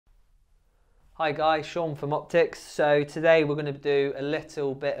Hi guys, Shaun from Optics. So today we're going to do a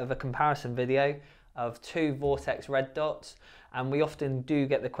little bit of a comparison video of two Vortex red dots, and we often do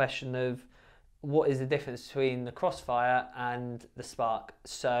get the question of what is the difference between the Crossfire and the Sparc.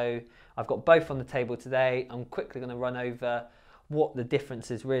 So I've got both on the table today. I'm quickly going to run over what the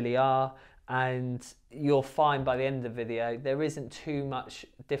differences really are, and you'll find by the end of the video there isn't too much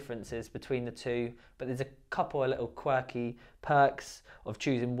differences between the two, but there's a couple of little quirky perks of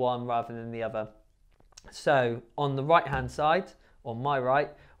choosing one rather than the other. So on the right hand side, on my right,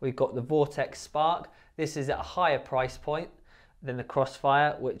 we've got the Vortex Sparc. This is at a higher price point than the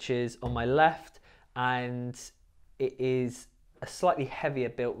Crossfire, which is on my left, and it is a slightly heavier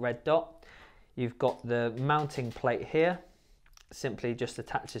built red dot. You've got the mounting plate here, simply just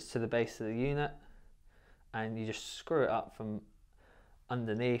attaches to the base of the unit, and you just screw it up from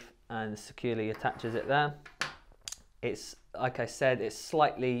underneath and securely attaches it there. It's, like I said, it's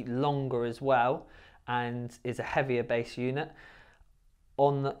slightly longer as well and is a heavier base unit.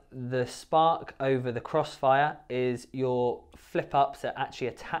 On the Sparc over the Crossfire is your flip ups that actually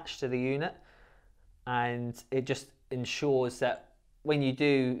attach to the unit, and it just ensures that when you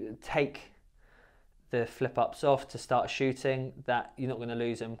do take the flip ups off to start shooting, that you're not going to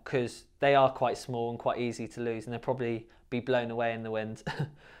lose them, because they are quite small and quite easy to lose, and they'll probably be blown away in the wind.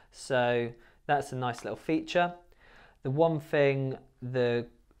 So that's a nice little feature. The one thing the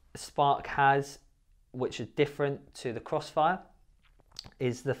Sparc has, which is different to the Crossfire,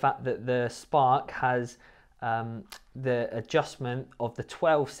 is the fact that the Sparc has the adjustment of the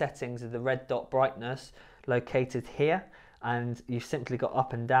 12 settings of the red dot brightness located here, and you've simply got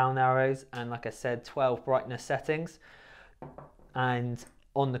up and down arrows, and like I said, 12 brightness settings. And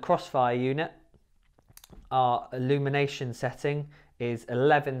on the Crossfire unit, our illumination setting is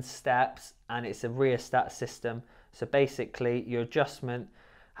 11 steps, and it's a rheostat system. So basically your adjustment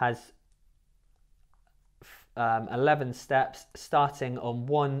has 11 steps, starting on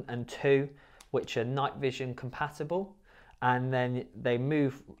 1 and 2, which are night vision compatible, and then they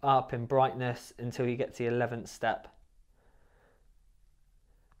move up in brightness until you get to the 11th step.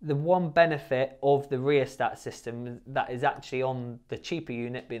 The one benefit of the rheostat system that is actually on the cheaper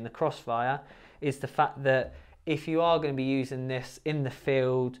unit, being the Crossfire, is the fact that if you are going to be using this in the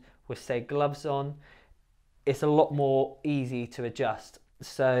field with, say, gloves on, it's a lot more easy to adjust.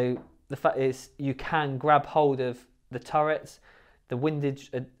 So the fact is, you can grab hold of the turrets. The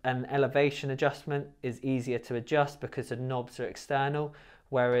windage and elevation adjustment is easier to adjust because the knobs are external,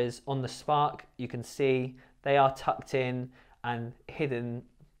 whereas on the Sparc you can see they are tucked in and hidden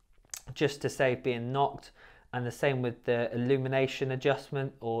just to save being knocked. And the same with the illumination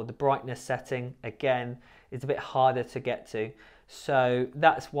adjustment, or the brightness setting, again, it's a bit harder to get to. So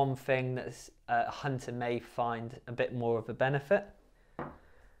that's one thing that a hunter may find a bit more of a benefit.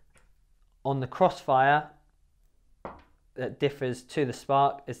 On the Crossfire, that differs to the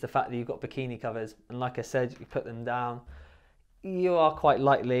Sparc is the fact that you've got bikini covers, and like I said, you put them down, you are quite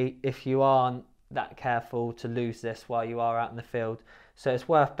likely, if you aren't that careful, to lose this while you are out in the field. So it's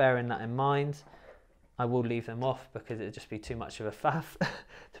worth bearing that in mind. I will leave them off because it would just be too much of a faff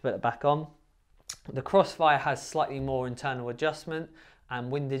to put it back on. The Crossfire has slightly more internal adjustment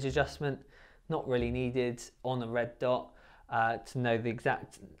and windage adjustment, not really needed on a red dot to know the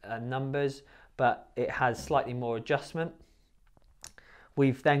exact numbers, but it has slightly more adjustment.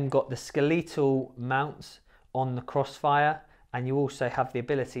 We've then got the skeletal mounts on the Crossfire, and you also have the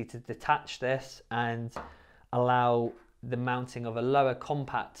ability to detach this and allow the mounting of a lower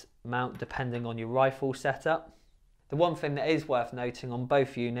compact mount depending on your rifle setup. The one thing that is worth noting on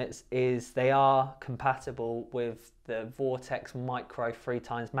both units is they are compatible with the Vortex Micro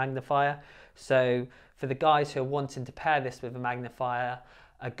 3x magnifier. So for the guys who are wanting to pair this with a magnifier,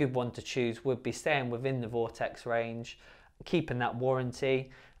 a good one to choose would be staying within the Vortex range, keeping that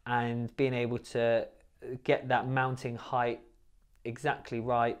warranty, and being able to get that mounting height exactly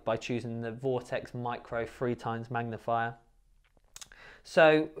right by choosing the Vortex Micro 3x magnifier.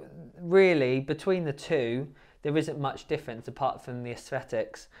 So really, between the two, there isn't much difference apart from the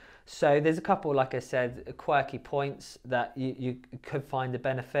aesthetics. So there's a couple, like I said, quirky points that you could find a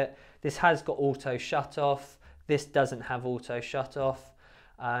benefit. This has got auto shut off. This doesn't have auto shut off,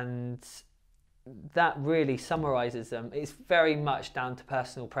 and that really summarizes them. It's very much down to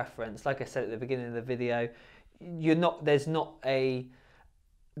personal preference. Like I said at the beginning of the video, there's not a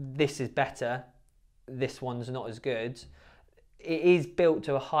this is better, this one's not as good. It is built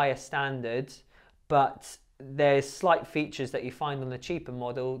to a higher standard, but there's slight features that you find on the cheaper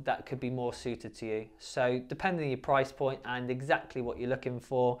model that could be more suited to you. So depending on your price point and exactly what you're looking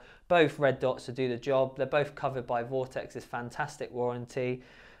for, both red dots will do the job. They're both covered by Vortex's fantastic warranty,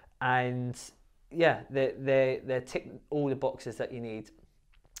 and yeah, they tick all the boxes that you need.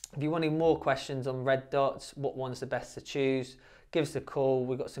 If you want any more questions on red dots, what one's the best to choose, give us a call.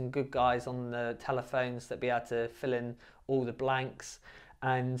 We've got some good guys on the telephones that be able to fill in all the blanks.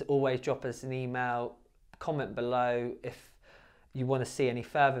 And always drop us an email, comment below if you want to see any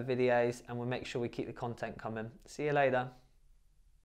further videos, and we'll make sure we keep the content coming. See you later.